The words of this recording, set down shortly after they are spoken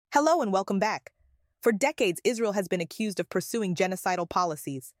Hello and welcome back. For decades, Israel has been accused of pursuing genocidal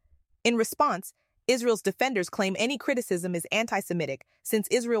policies. In response, Israel's defenders claim any criticism is anti-Semitic since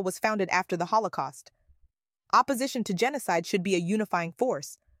Israel was founded after the Holocaust. Opposition to genocide should be a unifying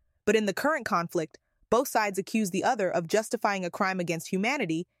force, but in the current conflict, both sides accuse the other of justifying a crime against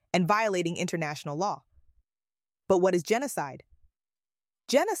humanity and violating international law. But what is genocide?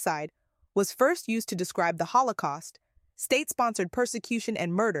 Genocide was first used to describe the Holocaust, state-sponsored persecution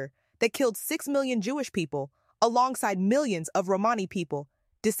and murder that killed 6 million Jewish people, alongside millions of Romani people,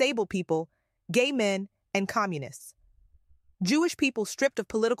 disabled people, gay men, and communists. Jewish people stripped of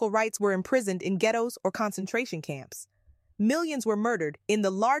political rights were imprisoned in ghettos or concentration camps. Millions were murdered in the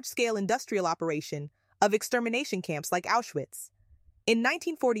large-scale industrial operation of extermination camps like Auschwitz. In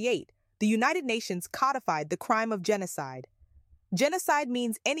 1948, the United Nations codified the crime of genocide. Genocide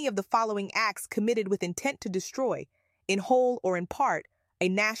means any of the following acts committed with intent to destroy, in whole or in part, a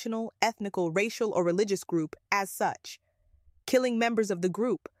national, ethnical, racial, or religious group as such. Killing members of the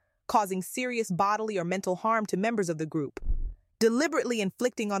group, causing serious bodily or mental harm to members of the group. Deliberately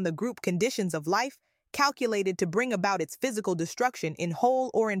inflicting on the group conditions of life calculated to bring about its physical destruction in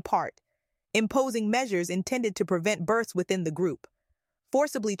whole or in part. Imposing measures intended to prevent births within the group.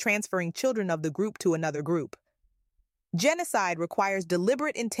 Forcibly transferring children of the group to another group. Genocide requires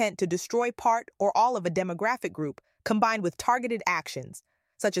deliberate intent to destroy part or all of a demographic group combined with targeted actions,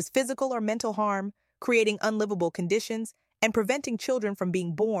 such as physical or mental harm, creating unlivable conditions, and preventing children from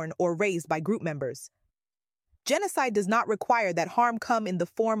being born or raised by group members. Genocide does not require that harm come in the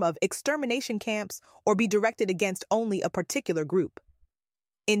form of extermination camps or be directed against only a particular group.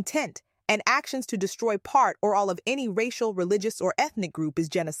 Intent and actions to destroy part or all of any racial, religious, or ethnic group is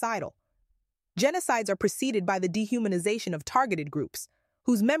genocidal. Genocides are preceded by the dehumanization of targeted groups,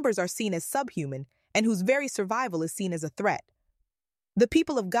 whose members are seen as subhuman and whose very survival is seen as a threat. The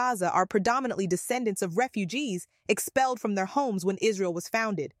people of Gaza are predominantly descendants of refugees expelled from their homes when Israel was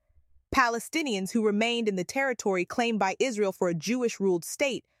founded. Palestinians who remained in the territory claimed by Israel for a Jewish-ruled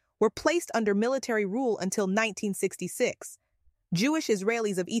state were placed under military rule until 1966. Jewish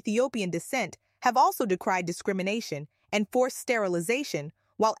Israelis of Ethiopian descent have also decried discrimination and forced sterilization,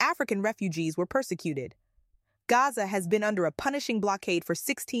 while African refugees were persecuted. Gaza has been under a punishing blockade for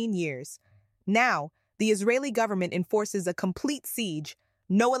 16 years. Now, the Israeli government enforces a complete siege,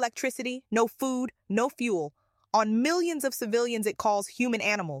 no electricity, no food, no fuel, on millions of civilians it calls human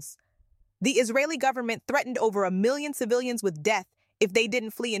animals. The Israeli government threatened over 1 million civilians with death if they didn't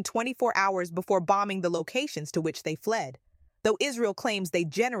flee in 24 hours before bombing the locations to which they fled, though Israel claims they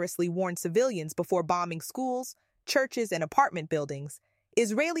generously warned civilians before bombing schools, churches, and apartment buildings.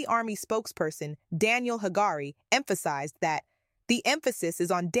 Israeli army spokesperson Daniel Hagari emphasized that the emphasis is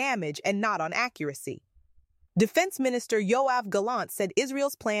on damage and not on accuracy. Defense Minister Yoav Gallant said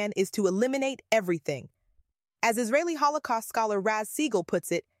Israel's plan is to eliminate everything. As Israeli Holocaust scholar Raz Siegel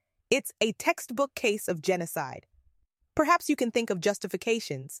puts it, it's a textbook case of genocide. Perhaps you can think of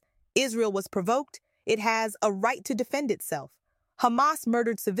justifications. Israel was provoked. It has a right to defend itself. Hamas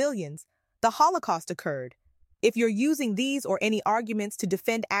murdered civilians. The Holocaust occurred. If you're using these or any arguments to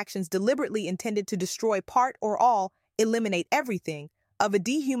defend actions deliberately intended to destroy part or all, eliminate everything, of a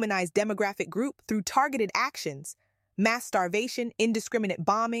dehumanized demographic group through targeted actions, mass starvation, indiscriminate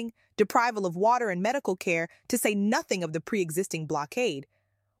bombing, deprival of water and medical care, to say nothing of the pre-existing blockade,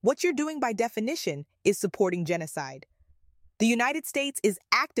 what you're doing by definition is supporting genocide. The United States is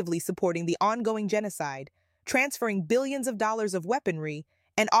actively supporting the ongoing genocide, transferring billions of dollars of weaponry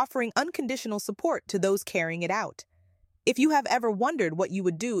and offering unconditional support to those carrying it out. If you have ever wondered what you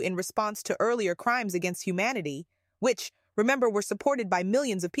would do in response to earlier crimes against humanity, which, remember, were supported by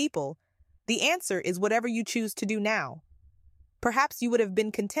millions of people, the answer is whatever you choose to do now. Perhaps you would have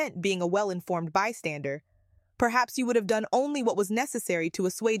been content being a well-informed bystander. Perhaps you would have done only what was necessary to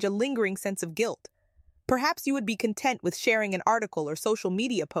assuage a lingering sense of guilt. Perhaps you would be content with sharing an article or social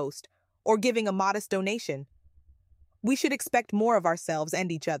media post, or giving a modest donation. We should expect more of ourselves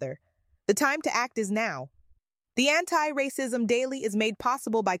and each other. The time to act is now. The Anti-Racism Daily is made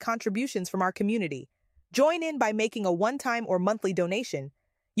possible by contributions from our community. Join in by making a one-time or monthly donation.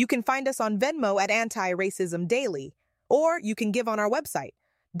 You can find us on Venmo at Anti-Racism Daily, or you can give on our website,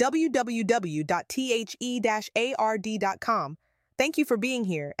 www.the-ard.com. Thank you for being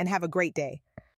here and have a great day.